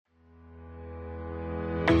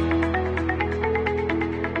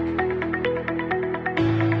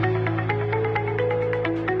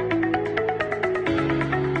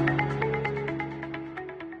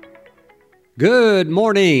Good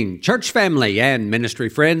morning, church family and ministry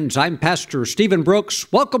friends. I'm Pastor Stephen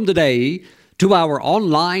Brooks. Welcome today to our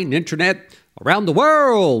online, internet, around the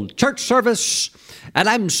world church service. And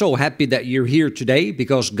I'm so happy that you're here today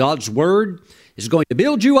because God's Word is going to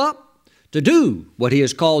build you up to do what He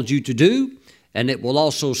has called you to do, and it will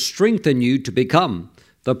also strengthen you to become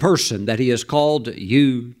the person that He has called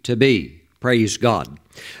you to be. Praise God.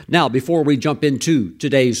 Now, before we jump into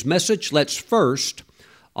today's message, let's first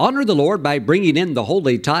honor the Lord by bringing in the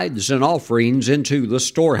holy tithes and offerings into the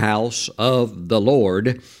storehouse of the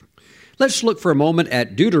Lord. Let's look for a moment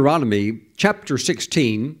at Deuteronomy chapter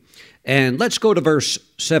 16, and let's go to verse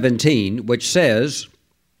 17, which says,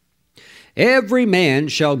 "Every man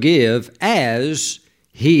shall give as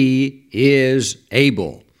he is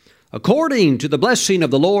able, according to the blessing of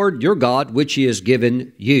the Lord your God, which He has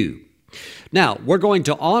given you." Now, we're going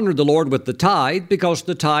to honor the Lord with the tithe because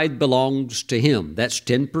the tithe belongs to Him. That's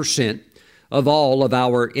 10% of all of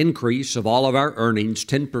our increase, of all of our earnings.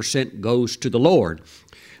 10% goes to the Lord.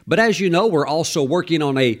 But as you know, we're also working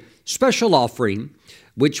on a special offering,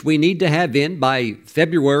 which we need to have in by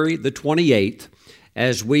February the 28th,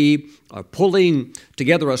 as we are pulling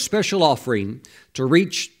together a special offering to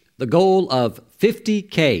reach the goal of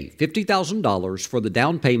 $50,000 for the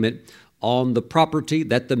down payment on the property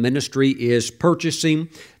that the ministry is purchasing.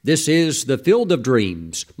 This is the Field of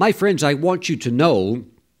Dreams. My friends, I want you to know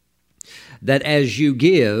that as you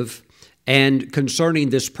give, and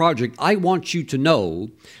concerning this project, I want you to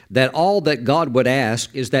know that all that God would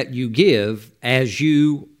ask is that you give as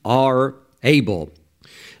you are able.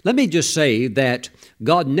 Let me just say that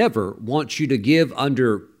God never wants you to give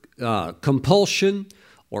under compulsion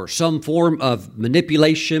or some form of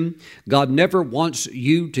manipulation. God never wants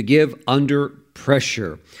you to give under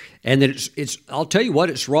pressure. And it's I'll tell you what,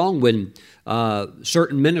 it's wrong when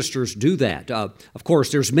certain ministers do that. Of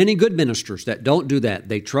course, there's many good ministers that don't do that.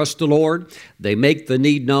 They trust the Lord. They make the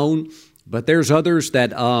need known. But there's others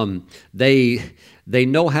that they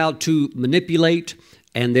know how to manipulate,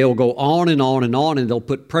 and they'll go on and on and on, and they'll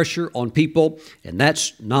put pressure on people, and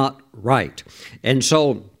that's not right. And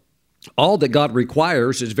so all that God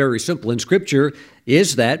requires is very simple in Scripture,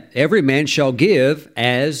 is that every man shall give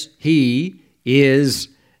as he is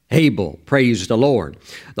able. Praise the Lord.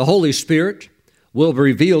 The Holy Spirit will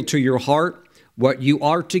reveal to your heart what you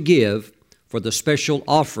are to give for the special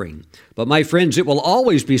offering. But my friends, it will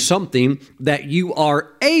always be something that you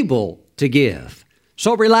are able to give.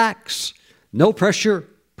 So relax, no pressure.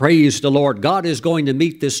 Praise the Lord. God is going to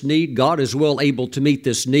meet this need. God is well able to meet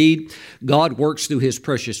this need. God works through His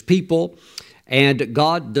precious people, and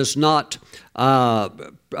God does not,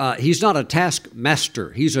 He's not a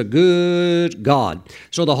taskmaster. He's a good God.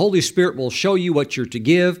 So the Holy Spirit will show you what you're to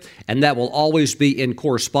give, and that will always be in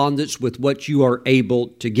correspondence with what you are able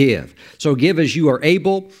to give. So give as you are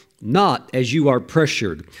able, not as you are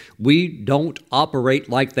pressured. We don't operate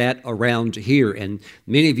like that around here. And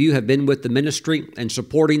many of you have been with the ministry and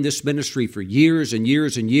supporting this ministry for years and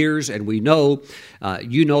years and years. And we know,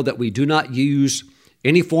 you know that we do not use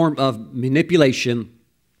any form of manipulation.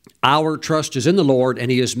 Our trust is in the Lord,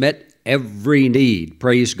 and He has met every need.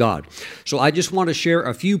 Praise God. So I just want to share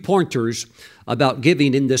a few pointers about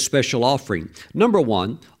giving in this special offering. Number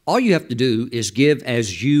one, all you have to do is give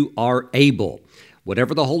as you are able.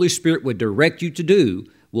 Whatever the Holy Spirit would direct you to do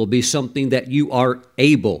will be something that you are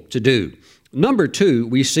able to do. Number two,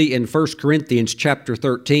 we see in 1 Corinthians chapter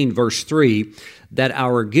 13, verse 3, that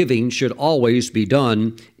our giving should always be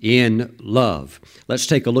done in love. Let's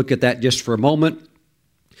take a look at that just for a moment.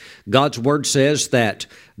 God's Word says that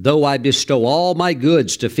though I bestow all my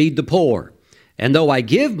goods to feed the poor, and though I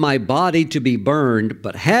give my body to be burned,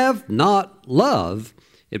 but have not love,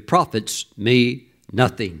 it profits me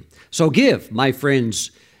nothing. So give, my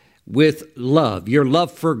friends, with love, your love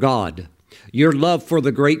for God, your love for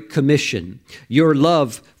the Great Commission, your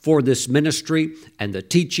love for this ministry and the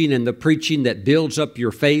teaching and the preaching that builds up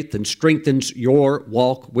your faith and strengthens your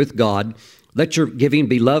walk with God. Let your giving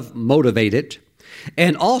be love motivated.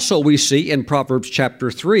 And also we see in Proverbs chapter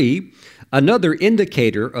 3, another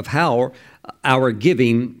indicator of how our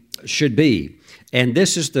giving should be. And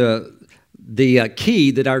this is the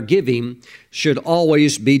key, that our giving should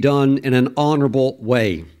always be done in an honorable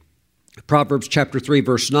way. Proverbs chapter 3,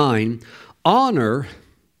 verse 9, honor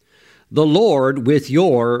the Lord with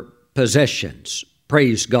your possessions.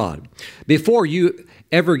 Praise God. Before you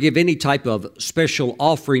ever give any type of special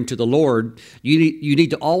offering to the Lord, you need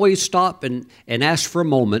to always stop and ask for a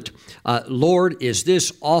moment, Lord, is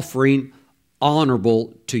this offering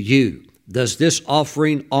honorable to you? Does this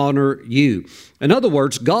offering honor you? In other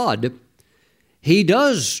words, God, He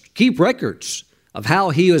does keep records of how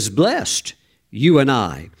He has blessed you and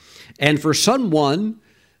I. And for someone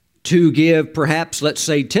to give perhaps, let's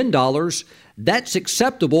say, $10, that's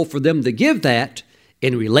acceptable for them to give that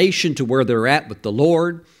in relation to where they're at with the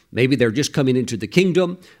Lord. Maybe they're just coming into the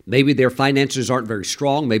kingdom. Maybe their finances aren't very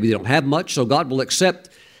strong. Maybe they don't have much, so God will accept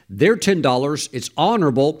their $10. It's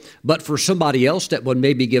honorable. But for somebody else that would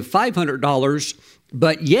maybe give $500,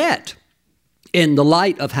 but yet, in the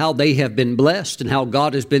light of how they have been blessed and how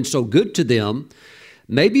God has been so good to them,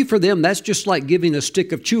 maybe for them that's just like giving a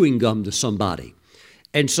stick of chewing gum to somebody.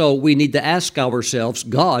 And so we need to ask ourselves,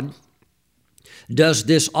 God, does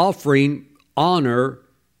this offering honor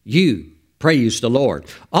you? Praise the Lord.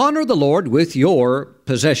 Honor the Lord with your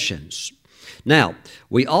possessions. Now,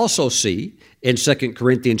 we also see in 2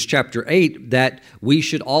 Corinthians chapter 8 that we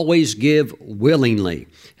should always give willingly.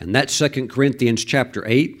 And that's 2 Corinthians chapter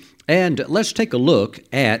 8. And let's take a look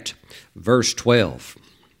at verse 12,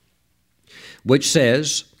 which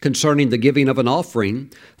says, concerning the giving of an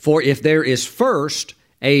offering, for if there is first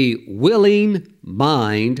a willing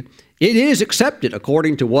mind, it is accepted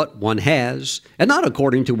according to what one has, and not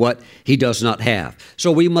according to what he does not have.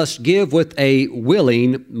 So we must give with a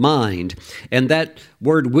willing mind. And that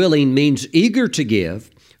word willing means eager to give,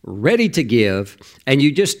 ready to give, and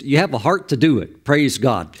you have a heart to do it. Praise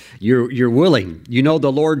God. You're willing. You know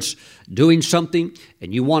the Lord's doing something,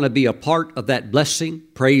 and you want to be a part of that blessing.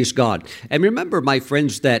 Praise God. And remember, my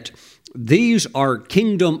friends, that these are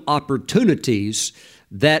kingdom opportunities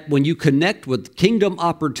that when you connect with kingdom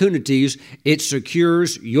opportunities, it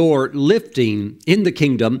secures your lifting in the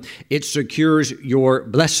kingdom. It secures your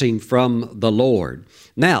blessing from the Lord.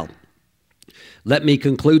 Now, let me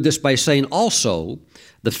conclude this by saying also,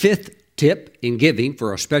 the fifth tip in giving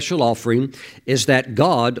for a special offering is that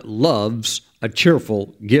God loves a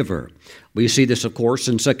cheerful giver. We see this, of course,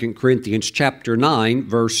 in 2 Corinthians chapter 9,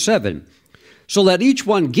 verse 7. So let each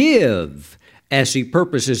one give as he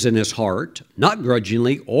purposes in his heart, not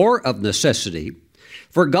grudgingly or of necessity.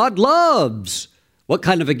 For God loves, what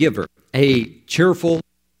kind of a giver? A cheerful.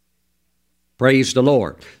 Praise the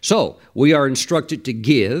Lord. So we are instructed to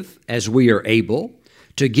give as we are able,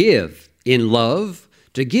 to give in love,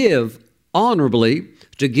 to give honorably,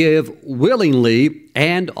 to give willingly,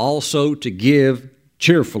 and also to give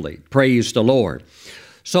cheerfully. Praise the Lord.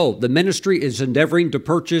 So the ministry is endeavoring to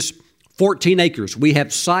purchase 14 acres. We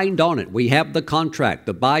have signed on it. We have the contract.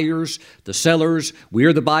 The buyers, the sellers, we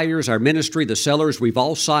are the buyers, our ministry, the sellers, we've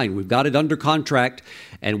all signed. We've got it under contract,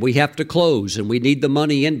 and we have to close, and we need the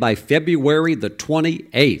money in by February the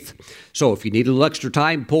 28th. So if you need a little extra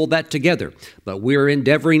time, pull that together. But we're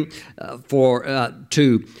endeavoring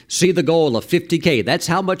to see the goal of $50K. That's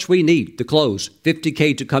how much we need to close,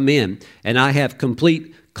 $50K to come in, and I have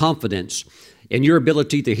complete confidence in your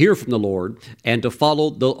ability to hear from the Lord and to follow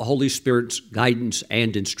the Holy Spirit's guidance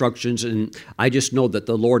and instructions. And I just know that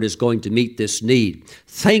the Lord is going to meet this need.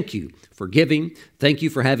 Thank you for giving. Thank you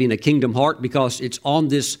for having a kingdom heart, because it's on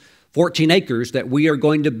this 14 acres that we are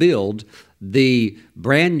going to build the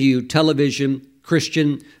brand new television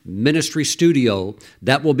Christian ministry studio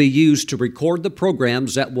that will be used to record the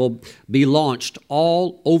programs that will be launched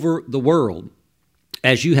all over the world.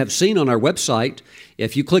 As you have seen on our website,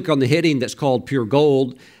 if you click on the heading that's called Pure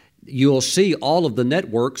Gold, you'll see all of the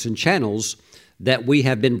networks and channels that we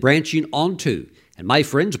have been branching onto. And my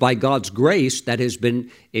friends, by God's grace, that has been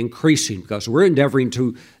increasing, because we're endeavoring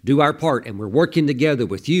to do our part, and we're working together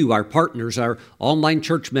with you, our partners, our online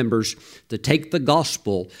church members, to take the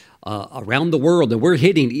gospel around the world. And we're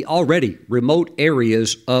hitting already remote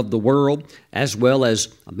areas of the world, as well as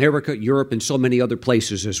America, Europe, and so many other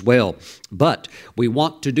places as well. But we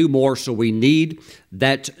want to do more, so we need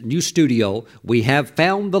that new studio. We have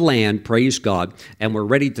found the land, praise God, and we're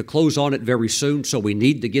ready to close on it very soon, so we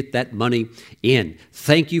need to get that money in.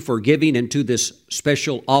 Thank you for giving into this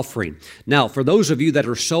special offering. Now, for those of you that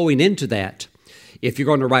are sowing into that, if you're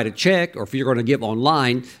going to write a check or if you're going to give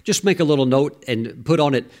online, just make a little note and put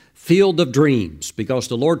on it Field of Dreams, because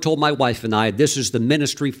the Lord told my wife and I, this is the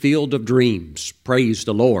ministry Field of Dreams. Praise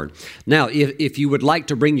the Lord. Now, if you would like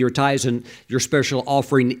to bring your tithes and your special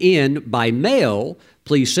offering in by mail,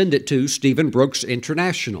 please send it to Stephen Brooks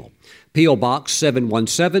International, P.O. Box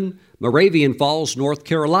 717, Moravian Falls, North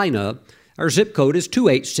Carolina. Our zip code is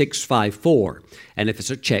 28654. And if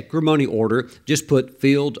it's a check or money order, just put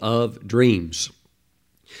Field of Dreams.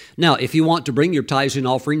 Now, if you want to bring your tithes and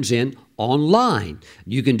offerings in online,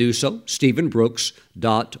 you can do so,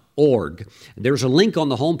 stephenbrooks.org. There's a link on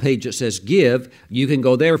the homepage that says Give. You can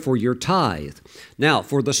go there for your tithe. Now,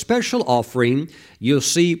 for the special offering, you'll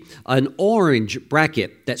see an orange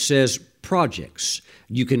bracket that says Projects.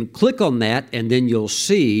 You can click on that, and then you'll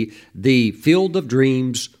see the Field of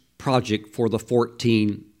Dreams project for the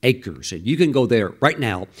 14 acres. And you can go there right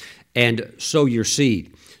now and sow your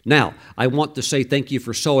seed. Now, I want to say thank you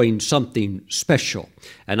for sowing something special.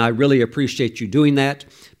 And I really appreciate you doing that,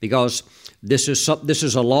 because this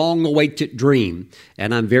is a long-awaited dream,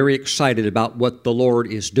 and I'm very excited about what the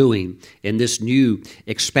Lord is doing in this new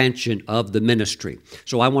expansion of the ministry.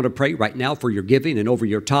 So I want to pray right now for your giving and over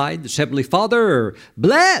your tithes. Heavenly Father,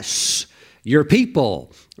 bless your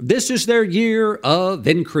people. This is their year of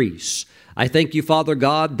increase. I thank you, Father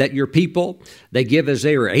God, that your people, they give as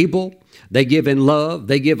they are able. They give in love,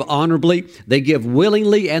 they give honorably, they give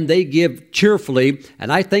willingly, and they give cheerfully. And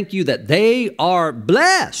I thank you that they are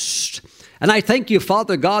blessed. And I thank you,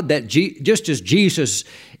 Father God, that just as Jesus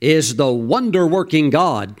is the wonder-working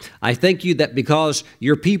God, I thank you that because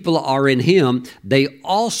your people are in him, they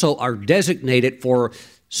also are designated for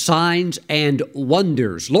signs and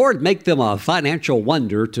wonders. Lord, make them a financial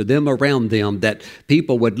wonder to them around them, that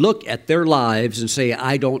people would look at their lives and say,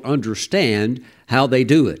 I don't understand how they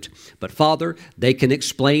do it. But Father, they can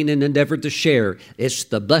explain and endeavor to share. It's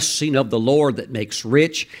the blessing of the Lord that makes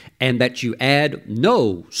rich, and that you add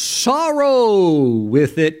no sorrow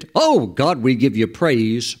with it. Oh God, we give you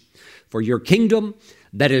praise for your kingdom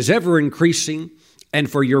that is ever increasing, and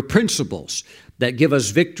for your principles that give us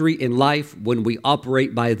victory in life when we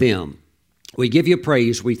operate by them. We give you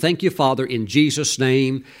praise. We thank you, Father, in Jesus'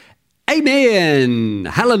 name. Amen.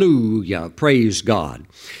 Hallelujah. Praise God.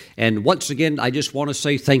 And once again, I just want to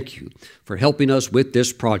say thank you for helping us with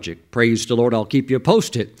this project. Praise the Lord. I'll keep you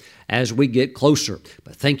posted as we get closer.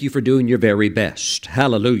 But thank you for doing your very best.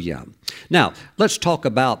 Hallelujah. Now, let's talk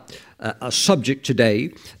about a subject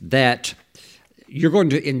today that you're going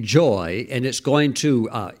to enjoy, and it's going to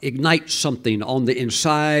ignite something on the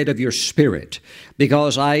inside of your spirit.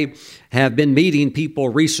 Because I have been meeting people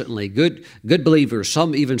recently, good believers,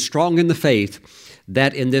 some even strong in the faith,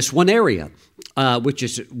 that in this one area, which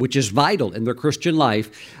is vital in their Christian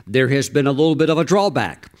life, there has been a little bit of a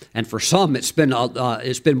drawback, and for some, it's been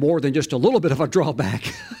more than just a little bit of a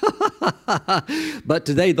drawback. But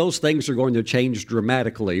today, those things are going to change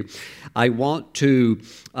dramatically. I want to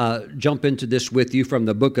jump into this with you from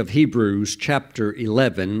the book of Hebrews, chapter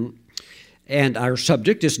 11, and our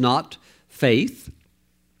subject is not faith.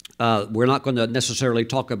 We're not going to necessarily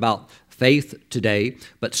talk about faith today,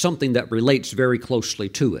 but something that relates very closely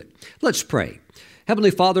to it. Let's pray.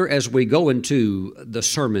 Heavenly Father, as we go into the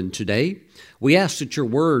sermon today, we ask that your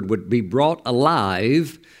word would be brought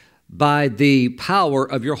alive by the power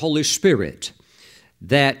of your Holy Spirit,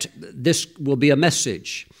 that this will be a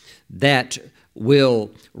message that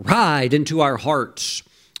will ride into our hearts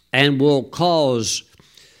and will cause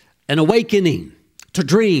an awakening to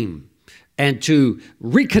dream and to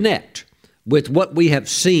reconnect with what we have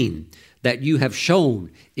seen that you have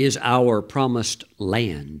shown is our promised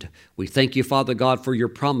land. We thank you, Father God, for your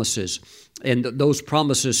promises and those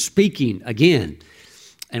promises speaking again.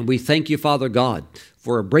 And we thank you, Father God,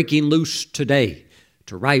 for a breaking loose today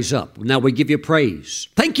to rise up. Now we give you praise.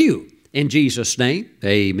 Thank you. In Jesus' name,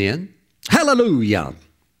 amen. Hallelujah.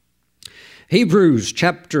 Hebrews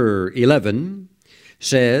chapter 11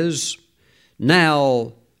 says,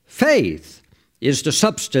 now faith is the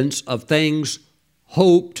substance of things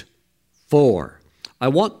hoped for. I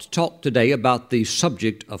want to talk today about the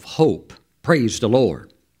subject of hope. Praise the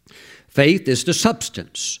Lord. Faith is the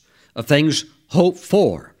substance of things hoped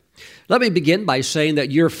for. Let me begin by saying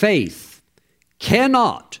that your faith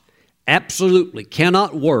absolutely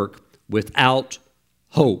cannot work without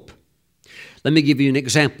hope. Let me give you an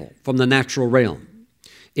example from the natural realm.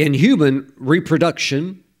 In human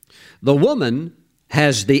reproduction, the woman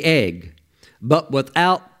has the egg, but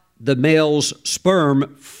without the male's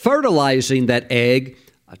sperm fertilizing that egg,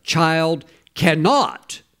 a child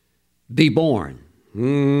cannot be born.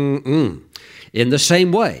 In the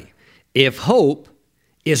same way, if hope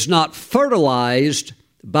is not fertilized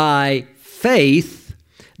by faith,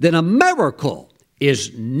 then a miracle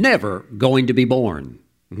is never going to be born.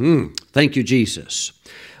 Thank you, Jesus.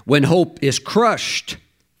 When hope is crushed,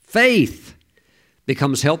 faith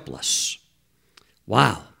becomes helpless.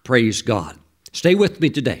 Wow, praise God. Stay with me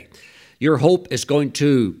today. Your hope is going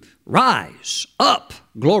to rise up.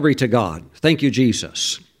 Glory to God. Thank you,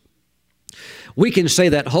 Jesus. We can say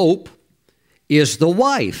that hope is the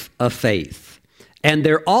wife of faith, and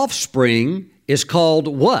their offspring is called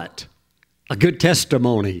what? A good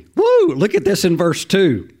testimony. Woo! Look at this in verse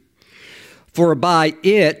 2. For by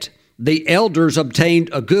it the elders obtained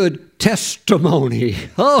a good testimony.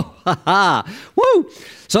 Oh, ha, ha. Woo!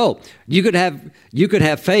 So you could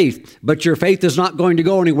have faith, but your faith is not going to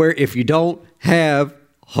go anywhere if you don't have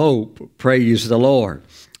hope. Praise the Lord.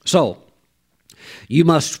 So You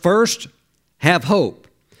must first have hope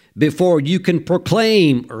before you can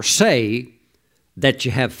proclaim or say that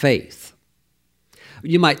you have faith.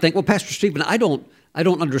 You might think, well, Pastor Stephen, I don't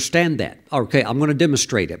understand that. Okay, I'm going to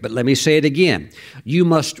demonstrate it, but let me say it again. You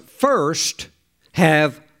must first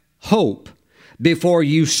have hope before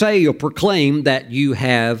you say or proclaim that you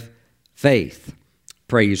have faith.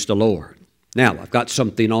 Praise the Lord. Now, I've got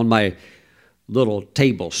something on my little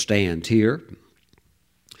table stand here,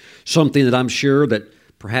 something that I'm sure that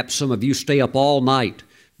perhaps some of you stay up all night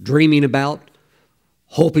dreaming about,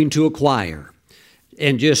 hoping to acquire,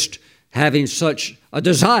 and just having such a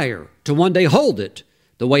desire to one day hold it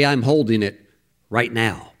the way I'm holding it right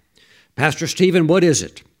now. Pastor Stephen, what is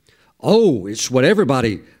it? Oh, it's what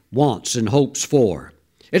everybody wants and hopes for.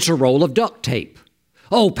 It's a roll of duct tape.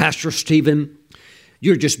 Oh, Pastor Stephen,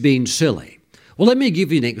 you're just being silly. Well, let me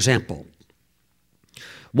give you an example.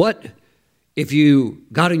 What if you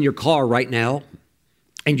got in your car right now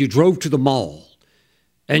and you drove to the mall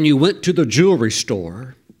and you went to the jewelry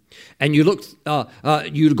store and you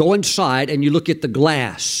go inside and you look at the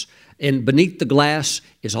glass, and beneath the glass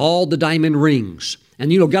is all the diamond rings,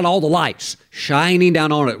 and got all the lights shining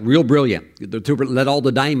down on it, real brilliant, to let all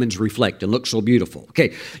the diamonds reflect and look so beautiful.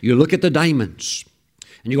 Okay, you look at the diamonds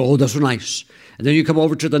and you go, oh, those are nice. And then you come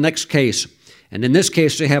over to the next case, and in this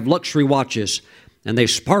case they have luxury watches, and they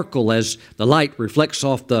sparkle as the light reflects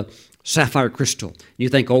off the sapphire crystal. You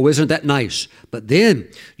think, oh, isn't that nice? But then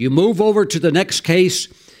you move over to the next case,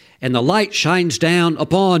 and the light shines down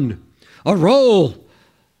upon a roll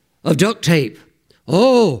of duct tape.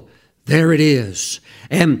 Oh, there it is.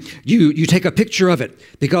 And you take a picture of it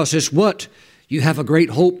because it's what you have a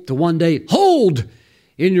great hope to one day hold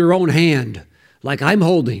in your own hand, like I'm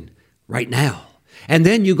holding right now. And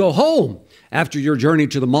then you go home after your journey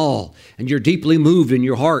to the mall, and you're deeply moved in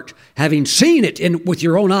your heart, having seen it with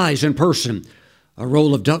your own eyes in person, a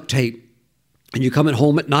roll of duct tape. And you come at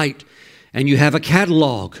home at night, and you have a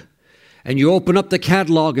catalog, and you open up the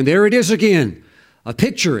catalog, and there it is again, a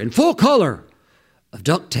picture in full color of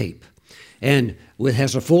duct tape. And it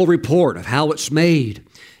has a full report of how it's made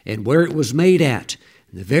and where it was made at,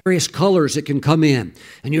 and the various colors it can come in.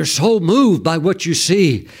 And you're so moved by what you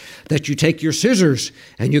see that you take your scissors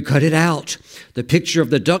and you cut it out, the picture of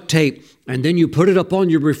the duct tape, and then you put it up on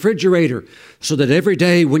your refrigerator so that every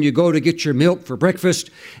day when you go to get your milk for breakfast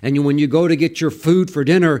and when you go to get your food for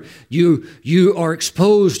dinner, you are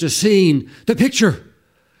exposed to seeing the picture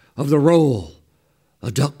of the roll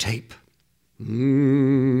of duct tape.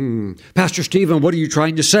 Pastor Stephen, what are you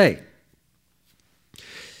trying to say?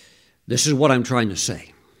 This is what I'm trying to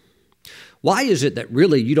say. Why is it that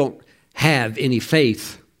really you don't have any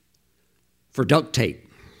faith for duct tape?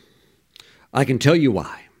 I can tell you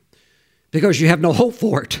why. Because you have no hope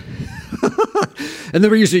for it. And the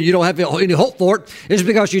reason you don't have any hope for it is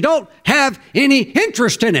because you don't have any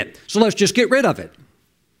interest in it. So let's just get rid of it.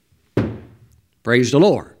 Praise the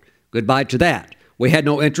Lord. Goodbye to that. We had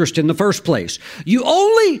no interest in the first place.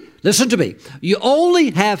 Listen to me, you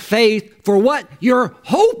only have faith for what you're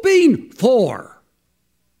hoping for.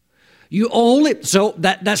 So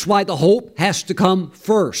that's why the hope has to come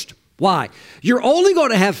first. Why? You're only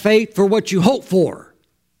going to have faith for what you hope for.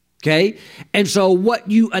 Okay? And so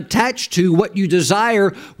what you attach to, what you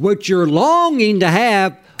desire, what you're longing to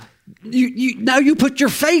have, now you put your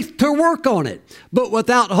faith to work on it. But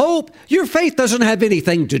without hope, your faith doesn't have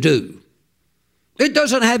anything to do. It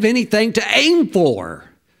doesn't have anything to aim for.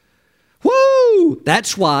 Woo!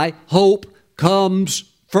 That's why hope comes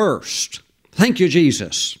first. Thank you,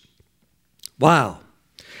 Jesus. Wow.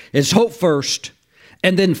 It's hope first,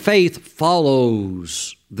 and then faith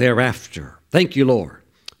follows thereafter. Thank you, Lord.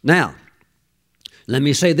 Now, let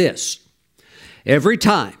me say this. Every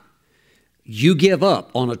time you give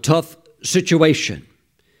up on a tough situation,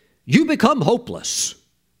 you become hopeless.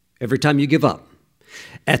 Every time you give up.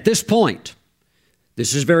 At this point,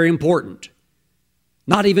 this is very important.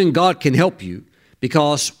 Not even God can help you,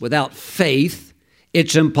 because without faith,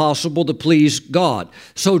 it's impossible to please God.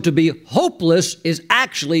 So to be hopeless is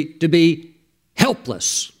actually to be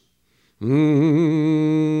helpless.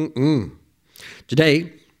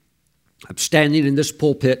 Today, I'm standing in this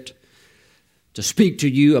pulpit to speak to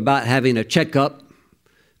you about having a checkup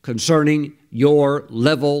concerning your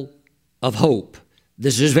level of hope.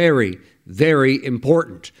 This is very, very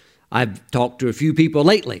important. I've talked to a few people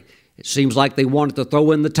lately. It seems like they wanted to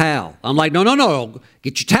throw in the towel. I'm like, no.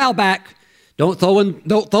 Get your towel back. Don't throw in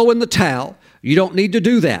the towel. You don't need to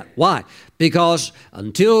do that. Why? Because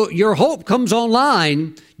until your hope comes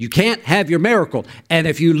online, you can't have your miracle. And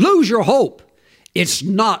if you lose your hope, it's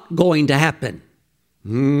not going to happen.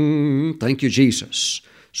 Thank you, Jesus.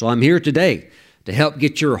 So I'm here today to help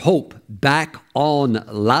get your hope back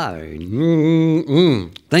online.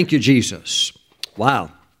 Thank you, Jesus.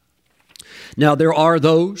 Wow. Now, there are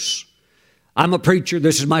those. I'm a preacher.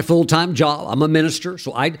 This is my full-time job. I'm a minister.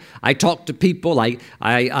 So I talk to people. I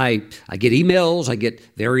get emails. I get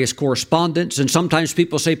various correspondence. And sometimes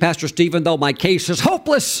people say, Pastor Stephen, though my case is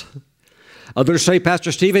hopeless. Others say,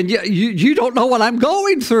 Pastor Stephen, you don't know what I'm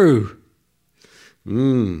going through.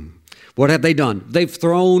 What have they done? They've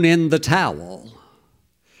thrown in the towel.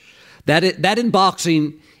 That in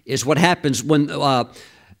boxing is what happens when,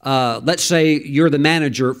 let's say you're the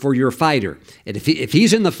manager for your fighter. And if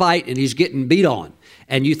he's in the fight and he's getting beat on,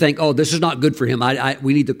 and you think, oh, this is not good for him,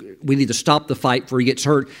 we need to stop the fight before he gets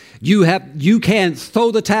hurt, you can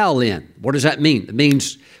throw the towel in. What does that mean? It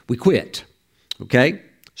means we quit. Okay?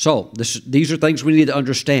 So these are things we need to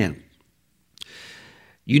understand.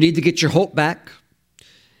 You need to get your hope back.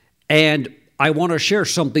 And I want to share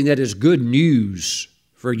something that is good news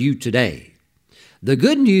for you today. The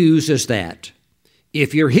good news is that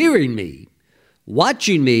if you're hearing me,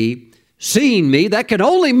 watching me, seeing me, that can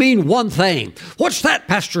only mean one thing. What's that,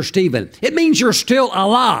 Pastor Stephen? It means you're still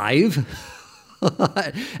alive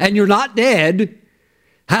and you're not dead.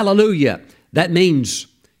 Hallelujah. That means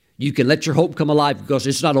you can let your hope come alive because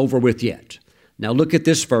it's not over with yet. Now look at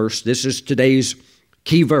this verse. This is today's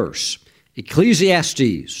key verse.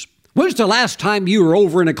 Ecclesiastes. When's the last time you were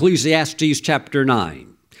over in Ecclesiastes chapter 9?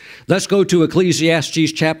 Let's go to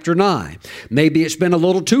Ecclesiastes chapter 9. Maybe it's been a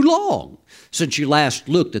little too long since you last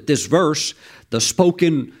looked at this verse, the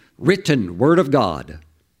spoken, written Word of God.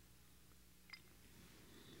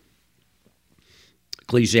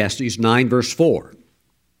 Ecclesiastes 9 verse 4.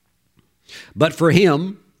 But for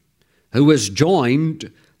him who is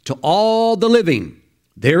joined to all the living,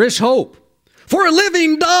 there is hope. For a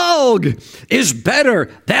living dog is better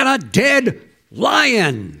than a dead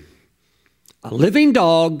lion. A living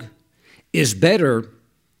dog is better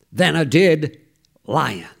than a dead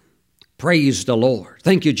lion. Praise the Lord.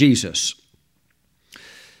 Thank you, Jesus.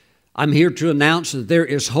 I'm here to announce that there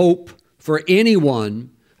is hope for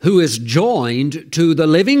anyone who is joined to the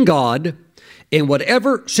living God. In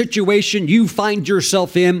whatever situation you find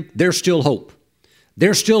yourself in, there's still hope.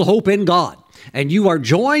 There's still hope in God. And you are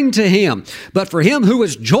joined to Him. But for him who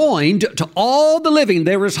is joined to all the living,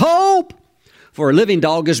 there is hope. For a living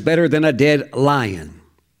dog is better than a dead lion.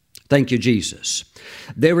 Thank you, Jesus.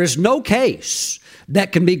 There is no case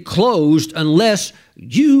that can be closed unless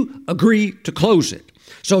you agree to close it.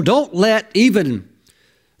 So don't let even,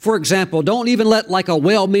 for example, don't even let like a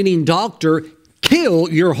well-meaning doctor kill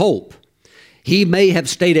your hope. He may have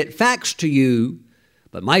stated facts to you,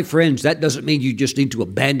 but my friends, that doesn't mean you just need to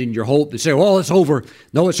abandon your hope and say, well, it's over.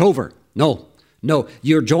 No, it's over. No.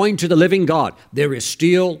 You're joined to the living God. There is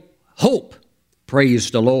still hope.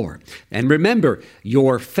 Praise the Lord. And remember,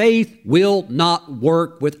 your faith will not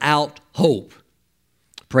work without hope.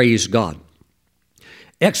 Praise God.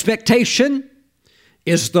 Expectation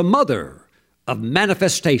is the mother of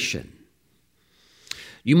manifestation.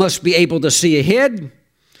 You must be able to see ahead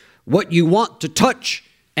what you want to touch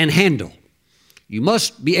and handle. You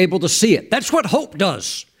must be able to see it. That's what hope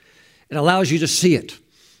does. It allows you to see it.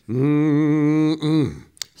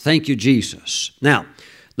 Thank you, Jesus. Now,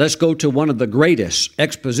 let's go to one of the greatest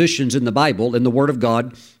expositions in the Bible, in the Word of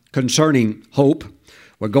God, concerning hope.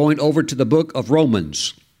 We're going over to the book of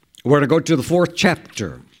Romans. We're going to go to the 4th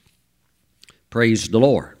chapter. Praise the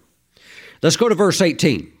Lord. Let's go to verse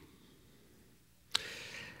 18.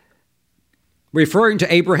 Referring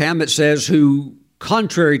to Abraham, it says, who,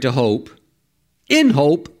 contrary to hope, in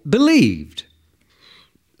hope believed,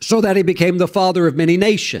 so that he became the father of many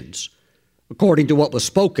nations. According to what was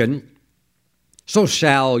spoken, so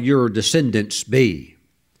shall your descendants be.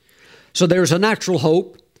 So there's a natural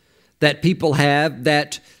hope that people have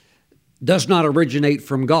that does not originate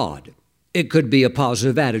from God. It could be a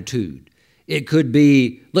positive attitude. It could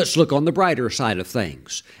be, let's look on the brighter side of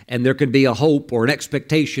things. And there could be a hope or an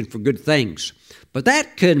expectation for good things. But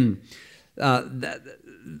that can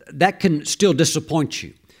still disappoint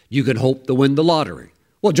you. You can hope to win the lottery.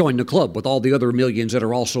 Well, join the club with all the other millions that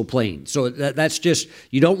are also playing. So that's just,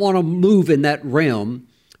 you don't want to move in that realm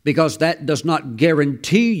because that does not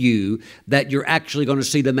guarantee you that you're actually going to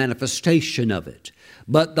see the manifestation of it.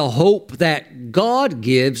 But the hope that God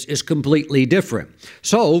gives is completely different.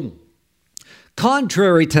 So,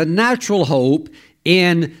 contrary to natural hope,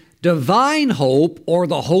 in divine hope, or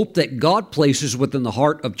the hope that God places within the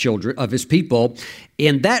heart of children, of His people,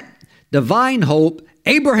 in that divine hope,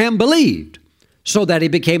 Abraham believed, so that he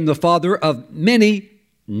became the father of many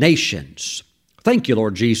nations. Thank you,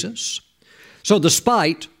 Lord Jesus. So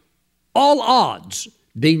despite all odds,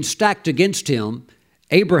 being stacked against him,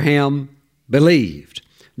 Abraham believed.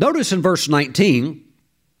 Notice in verse 19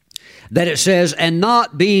 that it says, and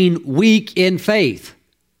not being weak in faith.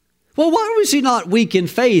 Well, why was he not weak in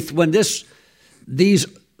faith when these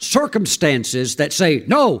circumstances that say,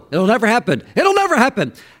 no, it'll never happen, it'll never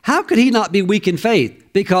happen? How could he not be weak in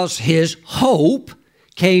faith? Because his hope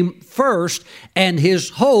came first, and his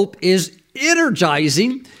hope is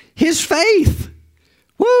energizing his faith.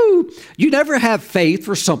 Woo! You never have faith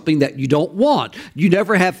for something that you don't want. You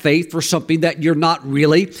never have faith for something that you're not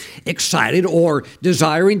really excited or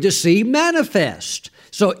desiring to see manifest.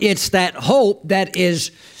 So it's that hope that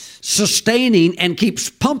is sustaining and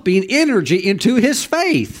keeps pumping energy into his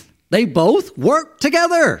faith. They both work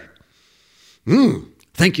together.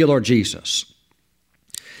 Thank you, Lord Jesus.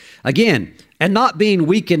 Again, and not being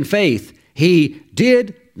weak in faith, he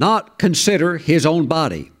did not consider his own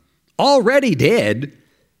body already dead,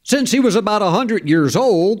 since he was about 100 years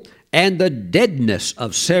old, and the deadness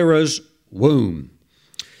of Sarah's womb.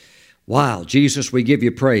 Wow, Jesus, we give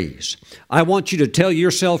you praise. I want you to tell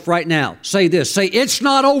yourself right now, say this, say, it's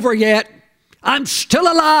not over yet. I'm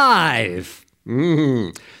still alive.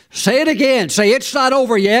 Say it again. Say, it's not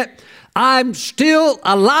over yet. I'm still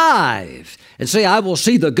alive. And say, I will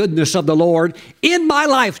see the goodness of the Lord in my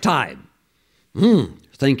lifetime.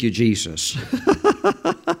 Thank you, Jesus.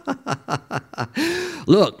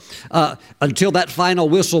 Look, until that final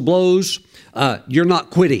whistle blows, you're not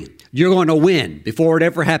quitting. You're going to win before it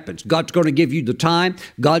ever happens. God's going to give you the time.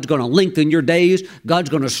 God's going to lengthen your days. God's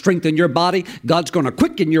going to strengthen your body. God's going to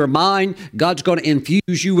quicken your mind. God's going to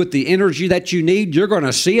infuse you with the energy that you need. You're going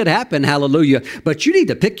to see it happen. Hallelujah. But you need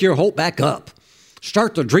to pick your hope back up.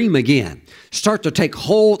 Start to dream again. Start to take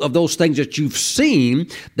hold of those things that you've seen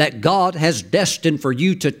that God has destined for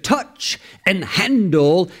you to touch and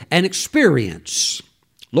handle and experience.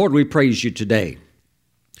 Lord, we praise you today.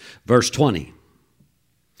 Verse 20.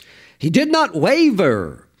 He did not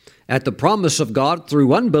waver at the promise of God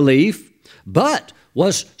through unbelief, but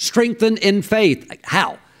was strengthened in faith.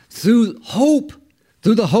 How? Through hope,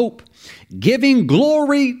 through the hope, giving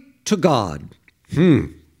glory to God.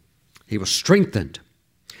 He was strengthened.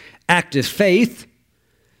 Active faith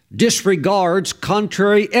disregards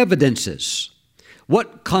contrary evidences.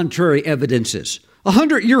 What contrary evidences?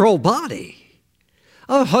 100-year-old body.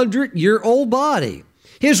 100-year-old body.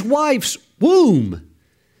 His wife's womb,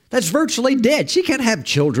 that's virtually dead. She can't have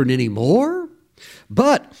children anymore.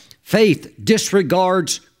 But faith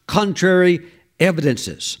disregards contrary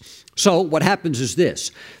evidences. So what happens is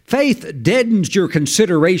this. Faith deadens your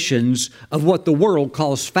considerations of what the world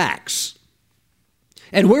calls facts.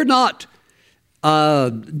 And we're not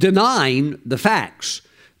denying the facts,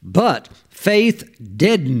 but faith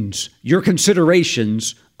deadens your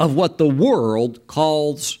considerations of what the world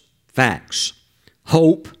calls facts.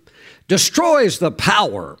 Hope destroys the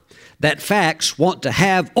power that facts want to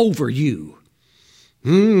have over you.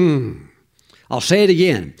 I'll say it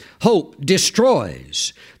again. Hope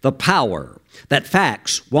destroys the power that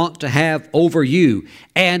facts want to have over you.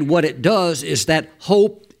 And what it does is that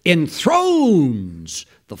hope enthrones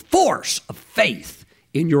the force of faith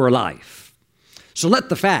in your life. So let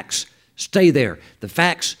the facts stay there. The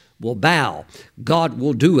facts will bow. God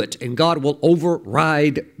will do it, and God will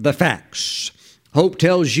override the facts. Hope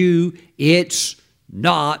tells you it's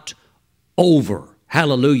not over.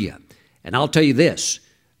 Hallelujah. And I'll tell you this,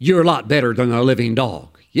 you're a lot better than a living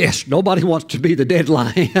dog. Yes, nobody wants to be the dead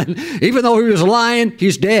lion. Even though he was a lion,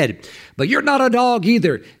 he's dead. But you're not a dog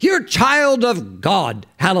either. You're a child of God.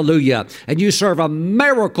 Hallelujah. And you serve a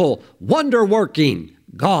miracle, wonder-working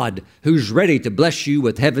God who's ready to bless you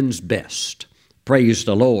with heaven's best. Praise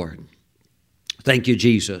the Lord. Thank you,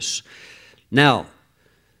 Jesus. Now,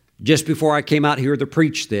 just before I came out here to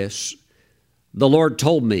preach this, the Lord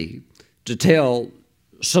told me to tell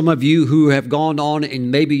some of you who have gone on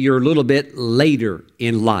and maybe you're a little bit later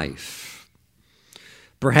in life.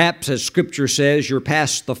 Perhaps, as Scripture says, you're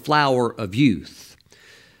past the flower of youth,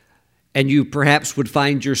 and you perhaps would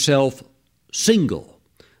find yourself single.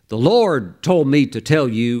 The Lord told me to tell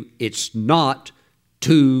you it's not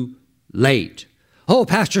too late. Oh,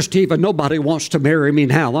 Pastor Stephen, nobody wants to marry me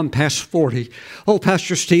now. I'm past 40. Oh,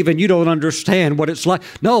 Pastor Stephen, you don't understand what it's like.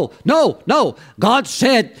 No. God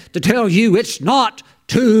said to tell you it's not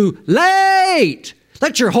too late.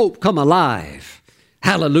 Let your hope come alive.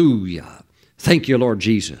 Hallelujah. Thank you, Lord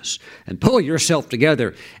Jesus. And pull yourself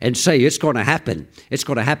together and say, it's going to happen. It's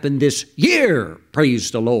going to happen this year.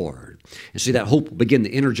 Praise the Lord. And see, that hope will begin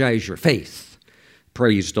to energize your faith.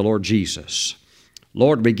 Praise the Lord Jesus.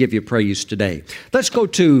 Lord, we give you praise today. Let's go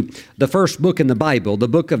to the first book in the Bible, the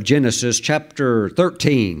book of Genesis, chapter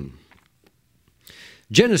 13.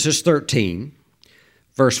 Genesis 13,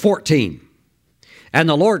 verse 14. And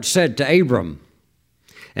the Lord said to Abram,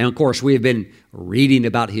 and of course we have been reading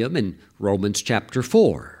about him in Romans chapter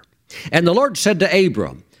 4. And the Lord said to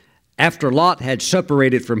Abram, after Lot had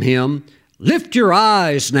separated from him, lift your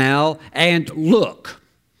eyes now and look.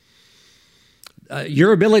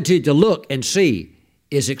 Your ability to look and see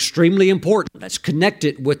is extremely important. That's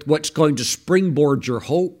connected with what's going to springboard your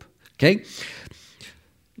hope. Okay?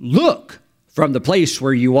 Look from the place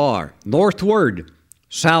where you are, northward,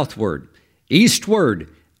 southward, eastward,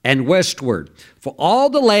 and westward, for all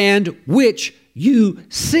the land which you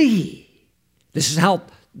see. This is how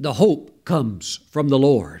the hope comes from the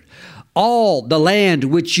Lord. All the land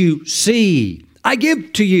which you see, I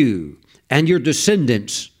give to you and your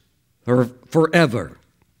descendants forever.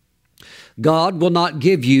 God will not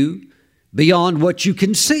give you beyond what you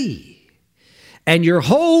can see. And your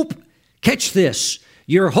hope, catch this,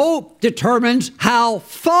 your hope determines how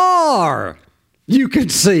far you can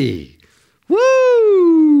see.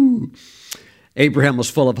 Woo! Abraham was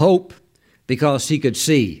full of hope because he could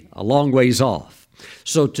see a long ways off.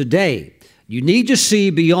 So today, you need to see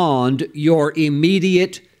beyond your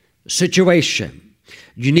immediate situation.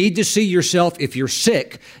 You need to see yourself, if you're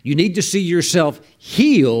sick, you need to see yourself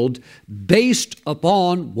healed based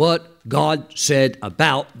upon what God said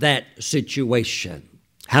about that situation.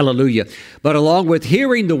 Hallelujah. But along with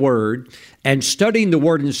hearing the Word and studying the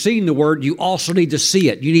Word and seeing the Word, you also need to see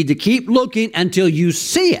it. You need to keep looking until you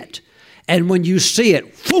see it. And when you see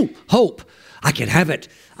it, boom, hope. I can have it.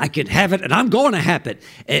 I can have it, and I'm going to have it.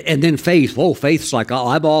 And then faith. Oh, faith's like, oh,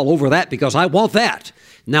 I'm all over that because I want that.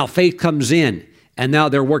 Now faith comes in, and now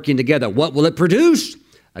they're working together. What will it produce?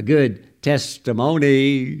 A good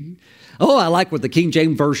testimony. Oh, I like what the King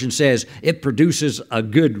James Version says. It produces a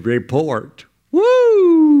good report.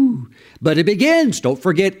 Woo! But it begins, don't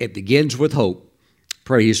forget, it begins with hope.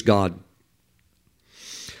 Praise God.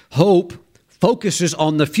 Hope focuses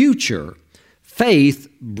on the future. Faith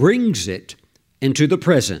brings it into the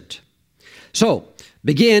present. So,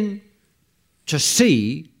 begin to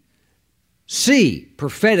see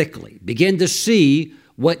prophetically. Begin to see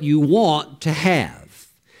what you want to have.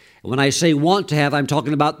 And when I say want to have, I'm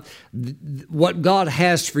talking about what God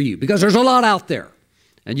has for you, because there's a lot out there.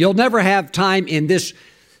 And you'll never have time in this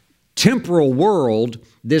temporal world,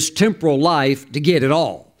 this temporal life, to get it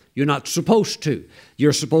all. You're not supposed to.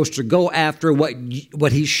 You're supposed to go after what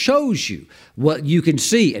He shows you, what you can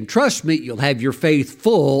see. And trust me, you'll have your faith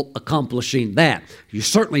full accomplishing that. You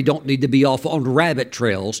certainly don't need to be off on rabbit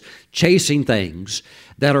trails chasing things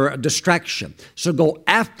that are a distraction. So go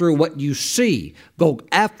after what you see. Go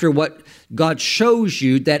after what God shows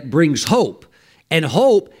you that brings hope. And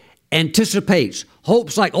hope anticipates.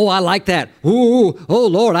 Hope's like, oh, I like that. Ooh, oh,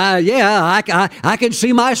 Lord, I can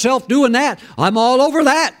see myself doing that. I'm all over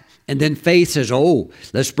that. And then faith says, oh,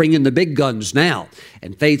 let's bring in the big guns now.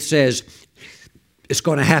 And faith says, it's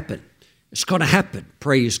going to happen. It's going to happen.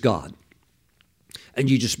 Praise God. And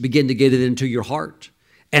you just begin to get it into your heart.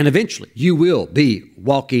 And eventually you will be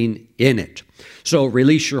walking in it. So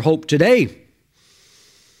release your hope today,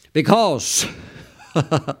 because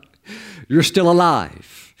you're still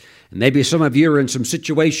alive. And maybe some of you are in some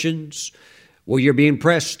situations where you're being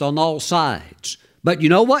pressed on all sides. But you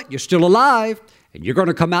know what? You're still alive, and you're going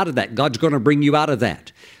to come out of that. God's going to bring you out of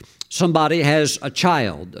that. Somebody has a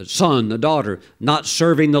child, a son, a daughter, not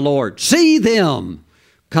serving the Lord. See them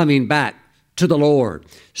coming back to the Lord.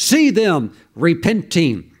 See them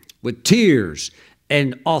repenting with tears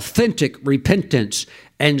and authentic repentance,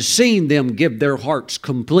 and seeing them give their hearts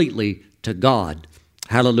completely to God.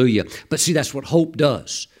 Hallelujah. But see, that's what hope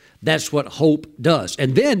does. That's what hope does.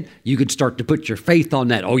 And then you can start to put your faith on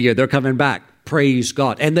that. Oh yeah, they're coming back. Praise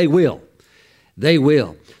God. And they will. They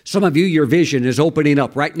will. Some of you, your vision is opening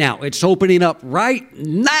up right now. It's opening up right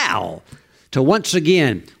now to once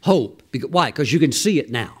again hope. Why? Because you can see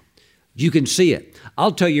it now. You can see it.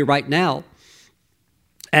 I'll tell you right now,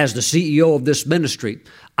 as the CEO of this ministry,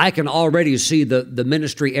 I can already see the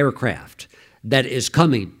ministry aircraft that is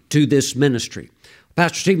coming to this ministry.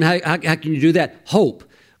 Pastor Stephen, how can you do that? Hope.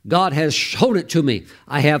 God has shown it to me.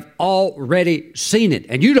 I have already seen it.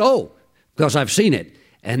 And you know, because I've seen it.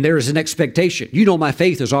 And there is an expectation. You know, my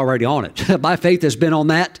faith is already on it. My faith has been on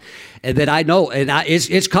that, and that I know, and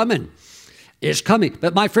it's coming. It's coming.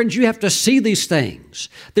 But my friends, you have to see these things.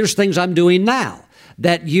 There's things I'm doing now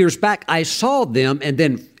that years back I saw them, and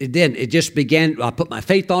then it just began. I put my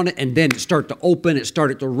faith on it, and then it started to open. It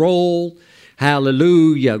started to roll.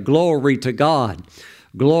 Hallelujah. Glory to God.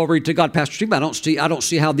 Glory to God. Pastor Steve, I don't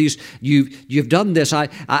see how these, you've done this.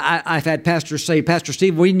 I've had pastors say, Pastor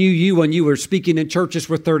Steve, we knew you when you were speaking in churches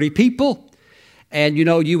with 30 people. and you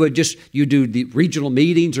do the regional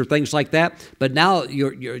meetings or things like that. But now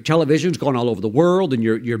your television's going all over the world, and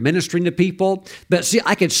you're ministering to people. But see,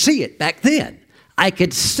 I could see it back then. I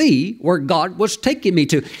could see where God was taking me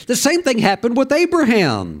to. The same thing happened with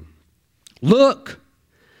Abraham. Look,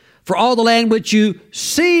 for all the land which you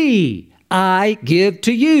see, I give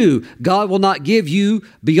to you. God will not give you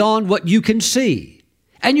beyond what you can see.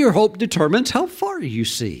 And your hope determines how far you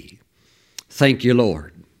see. Thank you,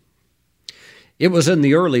 Lord. It was in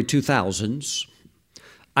the early 2000s.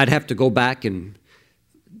 I'd have to go back and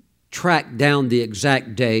track down the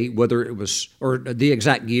exact day, or the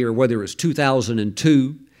exact year, whether it was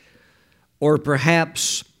 2002 or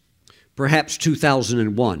perhaps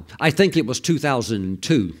 2001. I think it was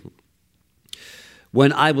 2002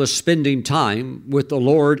 when I was spending time with the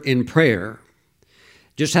Lord in prayer,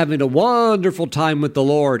 just having a wonderful time with the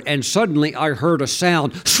Lord, and suddenly I heard a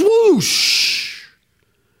sound, swoosh,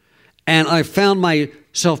 and I found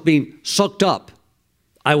myself being sucked up.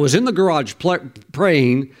 I was in the garage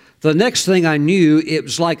praying. The next thing I knew, it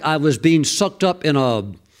was like I was being sucked up in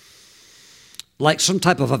like some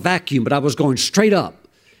type of a vacuum, but I was going straight up,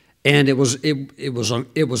 and it was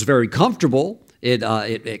very comfortable.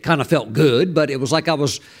 It kind of felt good, but it was like I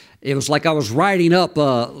was riding up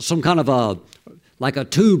some kind of like a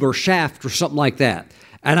tube or shaft or something like that,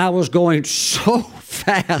 and I was going so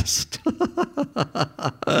fast.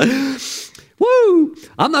 Woo!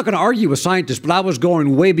 I'm not going to argue with scientists, but I was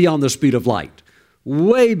going way beyond the speed of light.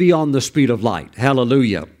 Way beyond the speed of light.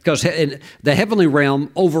 Hallelujah. Because the heavenly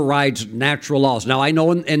realm overrides natural laws. Now, I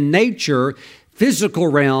know in nature, physical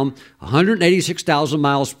realm, 186,000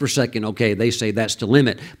 miles per second. Okay, they say that's the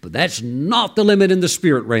limit, but that's not the limit in the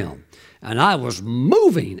spirit realm. And I was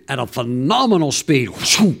moving at a phenomenal speed,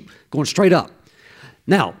 going straight up.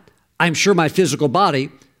 Now, I'm sure my physical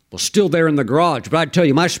body was still there in the garage, but I tell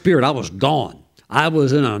you, my spirit, I was gone. I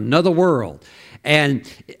was in another world.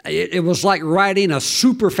 And it was like riding a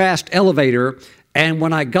super fast elevator. And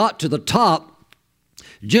when I got to the top,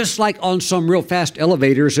 just like on some real fast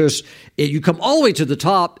elevators, you come all the way to the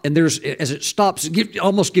top, and as it stops, it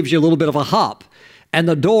almost gives you a little bit of a hop. And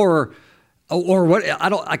the door, or what,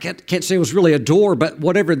 I can't say it was really a door, but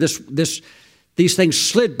whatever, these things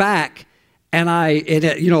slid back, and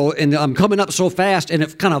I'm coming up so fast, and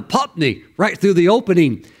it kind of popped me right through the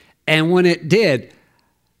opening. And when it did,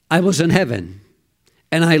 I was in heaven.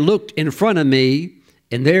 And I looked in front of me,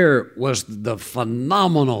 and there was the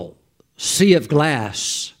phenomenal sea of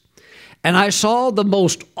glass. And I saw the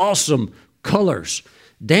most awesome colors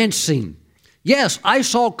dancing. Yes, I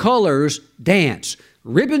saw colors dance,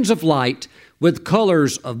 ribbons of light with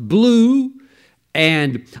colors of blue,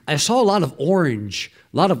 and I saw a lot of orange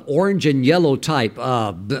and yellow type,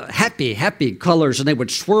 happy colors, and they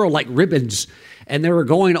would swirl like ribbons, and they were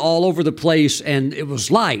going all over the place, and it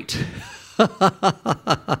was light.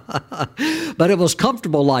 But it was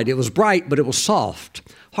comfortable light. It was bright, but it was soft.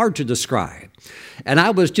 Hard to describe. And I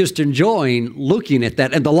was just enjoying looking at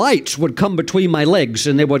that. And the lights would come between my legs,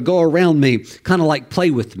 and they would go around me, kind of like play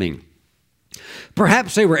with me.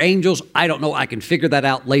 Perhaps they were angels. I don't know. I can figure that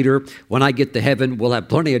out later when I get to heaven. We'll have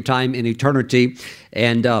plenty of time in eternity.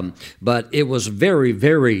 But it was very,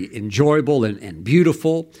 very enjoyable and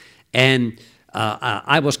beautiful. And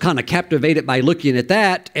I was kind of captivated by looking at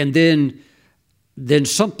that. And then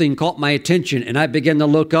something caught my attention, and I began to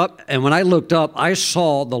look up. And when I looked up, I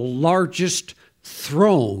saw the largest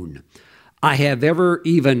throne I have ever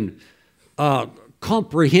even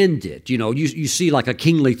comprehended. You see like a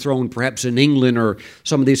kingly throne, perhaps in England or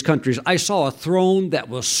some of these countries. I saw a throne that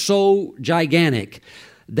was so gigantic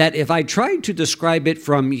that if I tried to describe it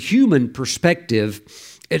from human perspective,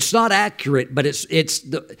 it's not accurate, but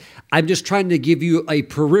I'm just trying to give you a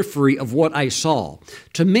periphery of what I saw.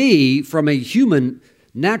 To me, from a human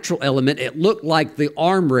natural element, it looked like the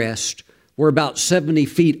armrests were about 70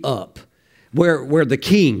 feet up, where the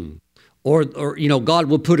king or God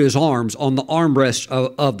would put his arms on the armrest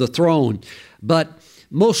of the throne. But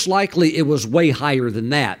most likely it was way higher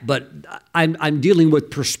than that. But I'm dealing with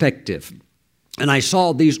perspective. And I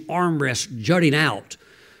saw these armrests jutting out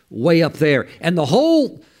way up there. And the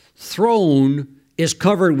whole throne is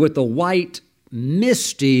covered with a white,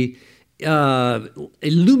 misty,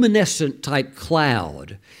 luminescent type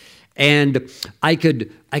cloud. And I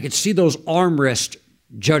could see those armrests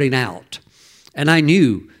jutting out. And I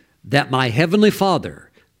knew that my Heavenly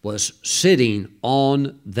Father was sitting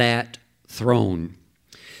on that throne.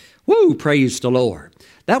 Woo, praise the Lord.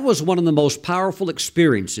 That was one of the most powerful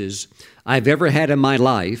experiences I've ever had in my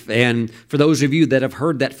life. And for those of you that have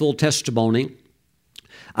heard that full testimony,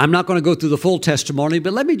 I'm not going to go through the full testimony,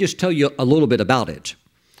 but let me just tell you a little bit about it.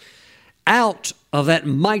 Out of that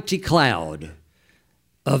mighty cloud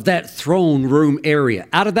of that throne room area.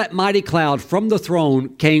 Out of that mighty cloud from the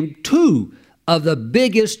throne came two of the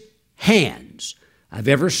biggest hands I've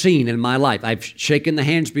ever seen in my life. I've shaken the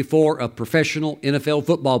hands before of professional NFL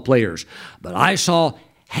football players, but I saw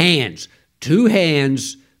hands, two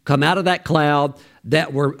hands come out of that cloud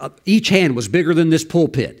that were, each hand was bigger than this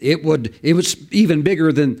pulpit. It was even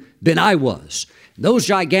bigger than I was. Those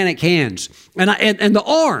gigantic hands and the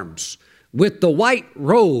arms with the white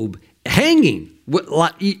robe hanging.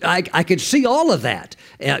 I could see all of that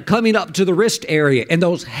coming up to the wrist area, and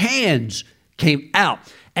those hands came out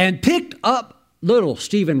and picked up little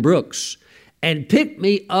Stephen Brooks and picked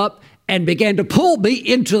me up and began to pull me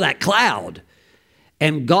into that cloud.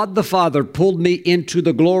 And God the Father pulled me into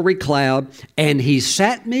the glory cloud, and He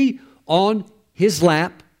sat me on His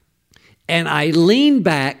lap, and I leaned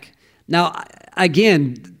back. Now,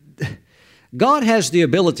 again, God has the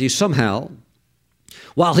ability somehow,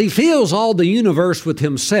 while He fills all the universe with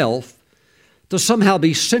Himself, to somehow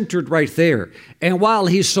be centered right there. And while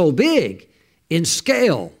He's so big in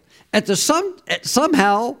scale,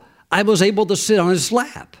 somehow I was able to sit on His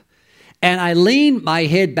lap. And I leaned my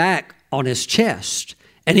head back on His chest.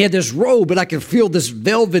 And He had this robe, and I could feel this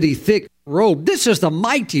velvety, thick robe. This is the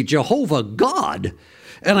mighty Jehovah God.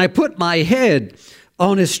 And I put my head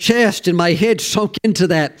on His chest, and my head sunk into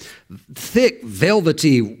that thick,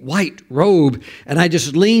 velvety, white robe, and I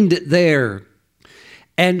just leaned it there.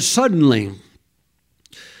 And suddenly,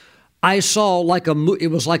 I saw it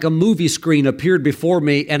was like a movie screen appeared before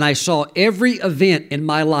me, and I saw every event in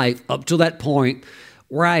my life up to that point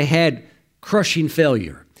where I had crushing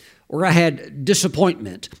failure, where I had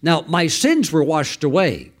disappointment. Now, my sins were washed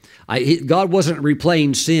away. God wasn't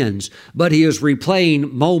replaying sins, but He is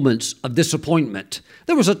replaying moments of disappointment.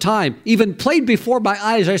 There was a time, even played before my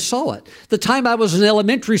eyes, I saw it. The time I was in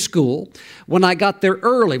elementary school, when I got there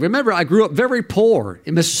early. Remember, I grew up very poor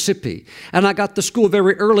in Mississippi, and I got to school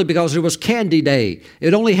very early because it was Candy Day.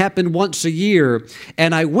 It only happened once a year,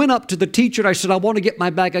 and I went up to the teacher, and I said, I want to get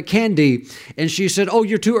my bag of candy, and she said, oh,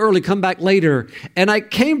 you're too early, come back later. And I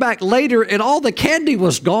came back later, and all the candy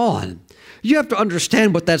was gone. You have to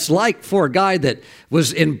understand what that's like for a guy that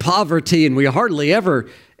was in poverty, and we hardly ever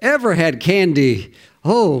had candy.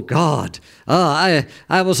 Oh, God. I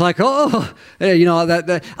was like, oh,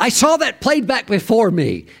 I saw that played back before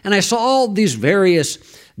me, and I saw all these various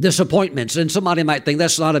disappointments, and somebody might think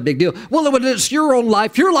that's not a big deal. Well, when it's your own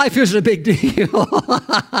life, your life is a big deal.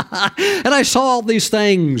 And I saw all these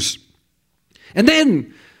things. And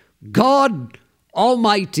then God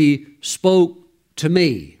Almighty spoke to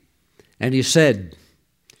me, and He said,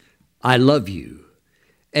 I love you.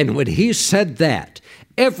 And when He said that,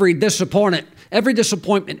 every disappointment, every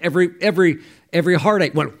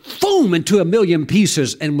heartache went boom into a million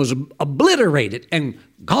pieces and was obliterated and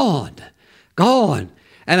gone.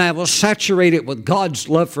 And I was saturated with God's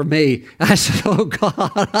love for me. I said, oh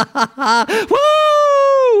God,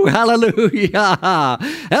 woo, hallelujah.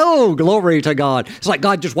 Oh, glory to God. It's like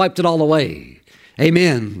God just wiped it all away.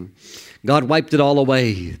 Amen. God wiped it all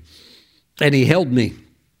away. And He held me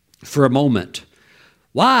for a moment.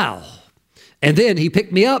 Wow. And then He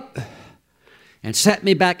picked me up and sat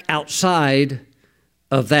me back outside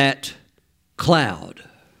of that cloud.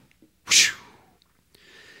 Whew.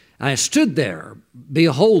 I stood there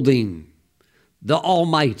beholding the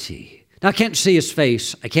Almighty. Now, I can't see His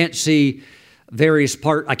face. I can't see various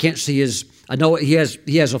parts. I can't see I know He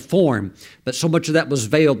has a form, but so much of that was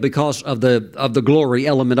veiled because of the glory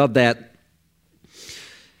element of that.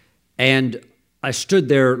 And I stood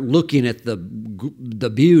there looking at the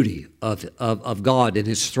beauty of God and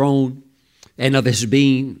His throne and of His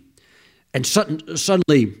being. And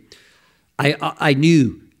suddenly I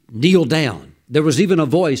knew, kneel down. There was even a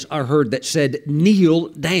voice I heard that said, kneel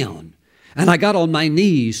down. And I got on my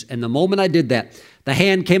knees, and the moment I did that, the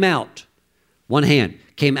hand came out. One hand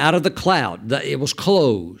came out of the cloud. It was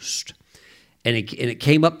closed. And it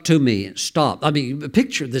came up to me and stopped. I mean,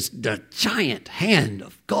 picture this, the giant hand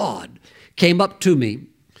of God came up to me,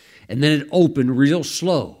 and then it opened real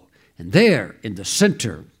slow. And there in the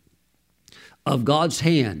center of God's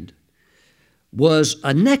hand was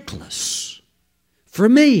a necklace for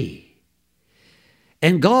me.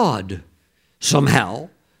 And God somehow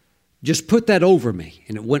just put that over me,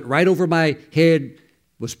 and it went right over my head,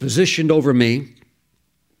 was positioned over me.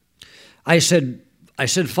 I said,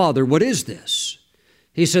 Father, what is this?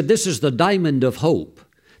 He said, this is the diamond of hope,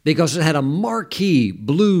 because it had a marquee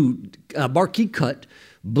cut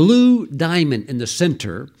blue diamond in the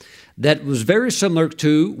center that was very similar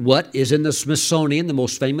to what is in the Smithsonian, the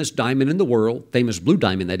most famous diamond in the world, famous blue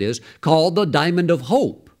diamond that is, called the Diamond of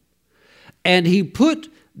Hope. And he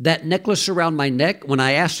put that necklace around my neck. When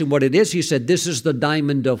I asked him what it is, he said, "This is the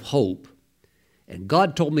diamond of hope." And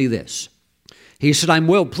God told me this. He said, "I'm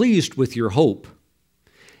well pleased with your hope."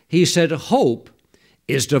 He said, "Hope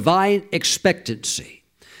is divine expectancy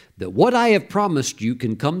that what I have promised you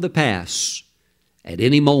can come to pass at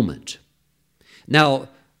any moment." Now,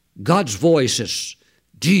 God's voice is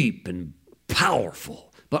deep and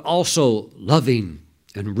powerful, but also loving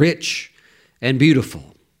and rich and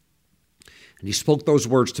beautiful. And he spoke those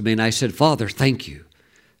words to me, and I said, "Father, thank you.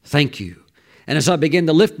 Thank you." And as I began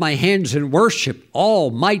to lift my hands and worship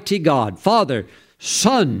Almighty God, Father,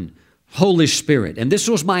 Son, Holy Spirit, and this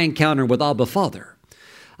was my encounter with Abba Father,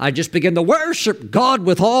 I just began to worship God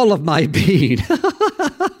with all of my being. And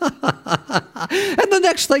the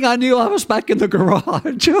next thing I knew, I was back in the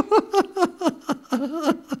garage.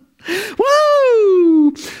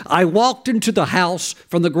 Woo! I walked into the house,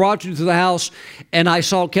 from the garage into the house, and I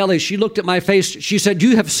saw Kelly. She looked at my face. She said,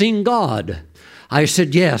 "You have seen God." I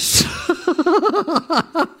said, "Yes."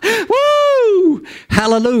 Woo!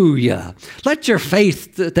 Hallelujah. Let your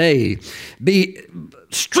faith today be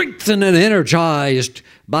strengthened and energized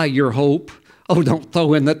by your hope. Oh, don't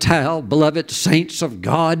throw in the towel, beloved saints of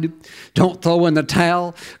God. Don't throw in the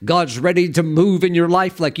towel. God's ready to move in your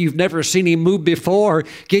life like you've never seen Him move before.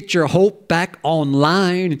 Get your hope back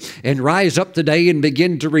online and rise up today and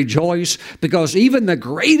begin to rejoice, because even the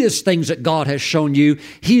greatest things that God has shown you,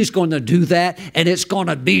 He's going to do that, and it's going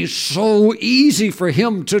to be so easy for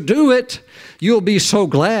Him to do it. You'll be so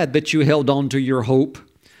glad that you held on to your hope.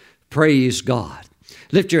 Praise God.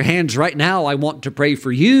 Lift your hands right now. I want to pray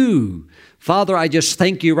for you. Father, I just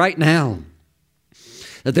thank you right now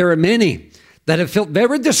that there are many that have felt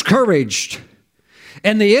very discouraged,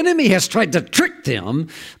 and the enemy has tried to trick them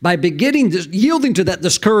by yielding to that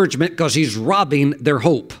discouragement, because he's robbing their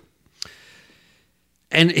hope.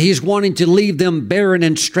 And he's wanting to leave them barren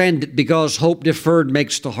and stranded, because hope deferred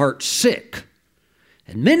makes the heart sick.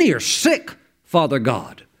 And many are sick, Father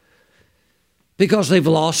God, because they've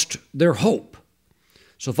lost their hope.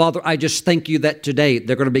 So, Father, I just thank you that today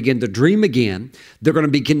they're going to begin to dream again. They're going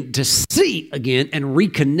to begin to see again and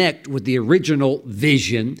reconnect with the original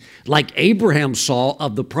vision, like Abraham saw,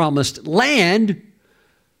 of the promised land.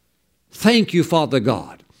 Thank you, Father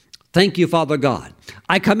God. Thank you, Father God.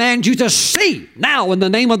 I command you to see now, in the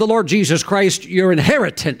name of the Lord Jesus Christ, your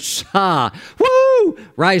inheritance. Woo!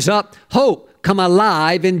 Rise up, hope, come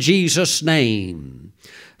alive in Jesus' name.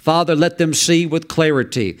 Father, let them see with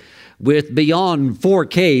clarity, with beyond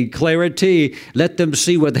 4K clarity. Let them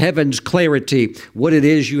see with heaven's clarity what it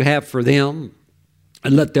is you have for them,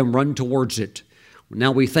 and let them run towards it.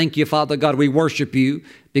 Now we thank you, Father God. We worship you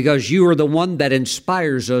because you are the one that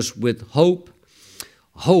inspires us with hope.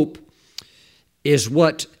 Hope is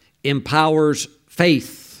what empowers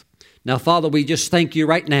faith. Now, Father, we just thank you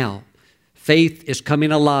right now. Faith is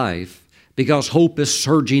coming alive because hope is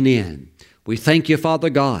surging in. We thank you, Father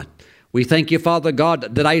God. We thank you, Father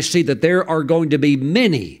God, that I see that there are going to be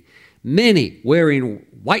many, many wearing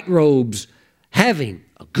white robes, having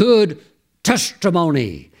a good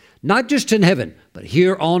testimony, not just in heaven, but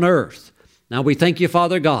here on earth. Now we thank you,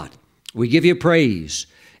 Father God. We give you praise.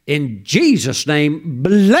 In Jesus' name,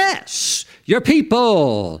 bless your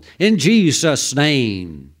people. In Jesus'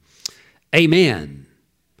 name, amen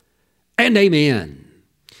and amen.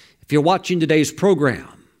 If you're watching today's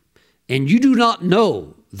program and you do not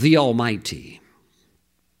know the Almighty,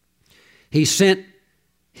 He sent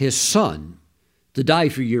His Son to die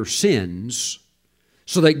for your sins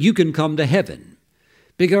so that you can come to heaven,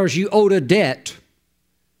 because you owed a debt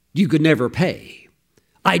you could never pay.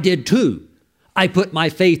 I did too. I put my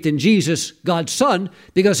faith in Jesus, God's Son,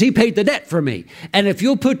 because He paid the debt for me. And if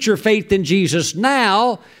you'll put your faith in Jesus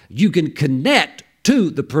now, you can connect to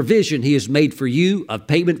the provision He has made for you of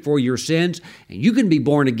payment for your sins, and you can be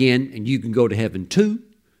born again, and you can go to heaven too.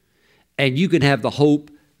 And you can have the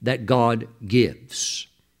hope that God gives.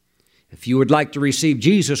 If you would like to receive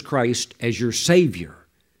Jesus Christ as your Savior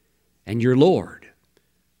and your Lord,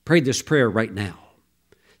 pray this prayer right now.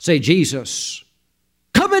 Say, Jesus,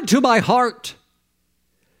 come into my heart.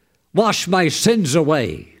 Wash my sins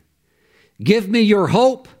away. Give me your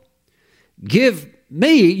hope. Give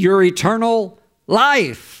me your eternal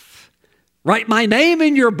life. Write my name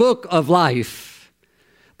in your book of life,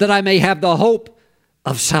 that I may have the hope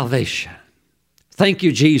of salvation. Thank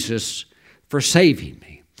you, Jesus, for saving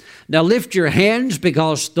me. Now lift your hands,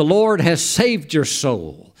 because the Lord has saved your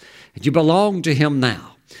soul, and you belong to Him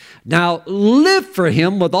now. Now live for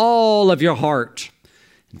Him with all of your heart.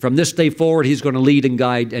 And from this day forward, He's going to lead and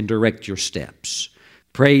guide and direct your steps.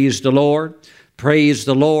 Praise the Lord. Praise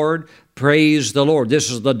the Lord. Praise the Lord.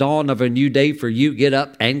 This is the dawn of a new day for you. Get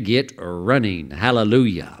up and get running.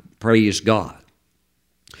 Hallelujah. Praise God.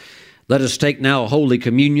 Let us take now Holy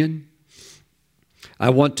Communion.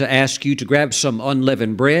 I want to ask you to grab some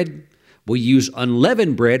unleavened bread. We use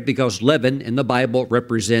unleavened bread because leaven in the Bible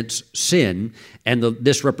represents sin, and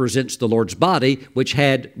this represents the Lord's body, which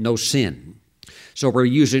had no sin. So we're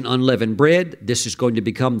using unleavened bread. This is going to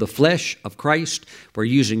become the flesh of Christ. We're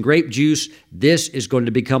using grape juice. This is going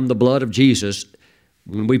to become the blood of Jesus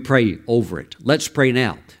when we pray over it. Let's pray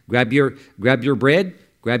now. Grab your bread,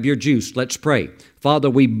 grab your juice. Let's pray. Father,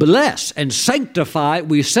 we bless and sanctify,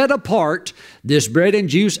 we set apart this bread and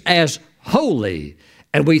juice as holy.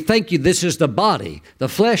 And we thank you, this is the body, the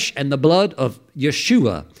flesh, and the blood of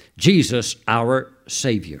Yeshua, Jesus, our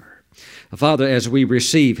Savior. Father, as we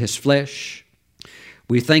receive his flesh,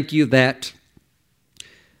 we thank you that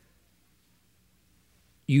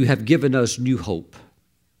you have given us new hope.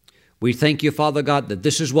 We thank you, Father God, that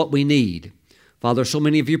this is what we need. Father, so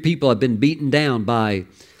many of your people have been beaten down by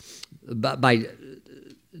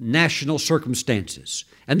national circumstances.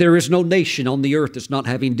 And there is no nation on the earth that's not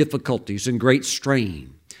having difficulties and great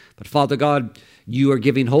strain. But Father God, you are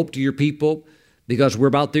giving hope to your people because we're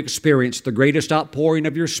about to experience the greatest outpouring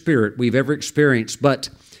of your Spirit we've ever experienced. But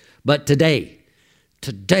today,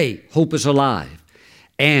 hope is alive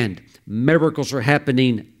and miracles are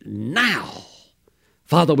happening now.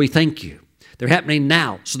 Father, we thank you. They're happening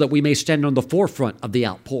now so that we may stand on the forefront of the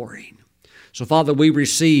outpouring. So Father, we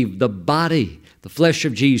receive the body, the flesh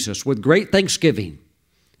of Jesus with great thanksgiving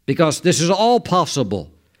because this is all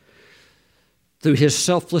possible through his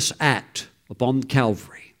selfless act upon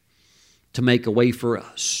Calvary to make a way for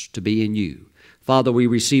us to be in you. Father, we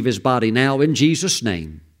receive his body now in Jesus'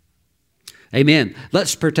 name. Amen.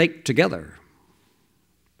 Let's partake together.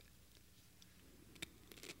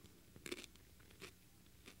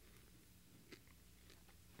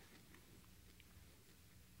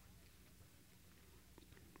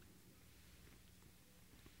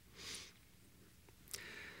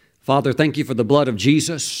 Father, thank you for the blood of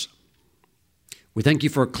Jesus. We thank you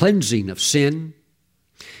for a cleansing of sin.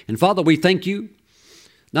 And Father, we thank you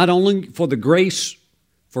not only for the grace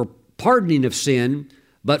for pardoning of sin,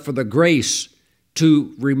 but for the grace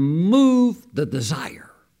to remove the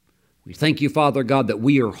desire. We thank you, Father God, that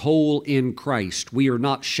we are whole in Christ. We are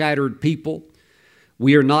not shattered people.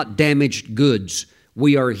 We are not damaged goods.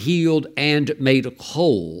 We are healed and made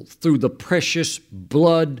whole through the precious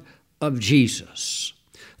blood of Jesus.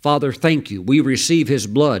 Father, thank you. We receive his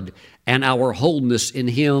blood and our wholeness in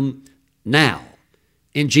him now.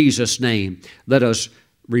 In Jesus' name, let us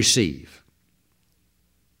receive.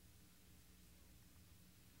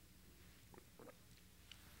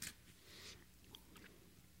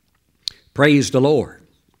 Praise the Lord.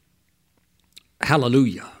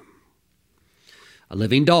 Hallelujah. A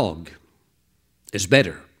living dog is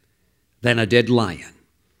better than a dead lion.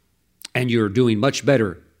 And you're doing much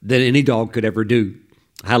better than any dog could ever do.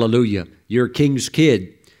 Hallelujah. You're a king's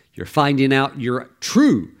kid. You're finding out your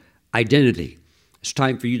true identity. It's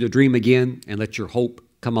time for you to dream again and let your hope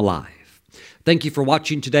come alive. Thank you for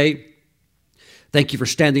watching today. Thank you for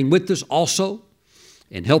standing with us also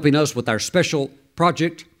and helping us with our special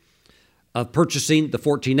project of purchasing the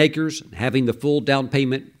 14 acres and having the full down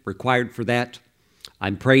payment required for that.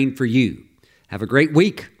 I'm praying for you. Have a great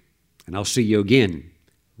week, and I'll see you again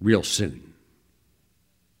real soon.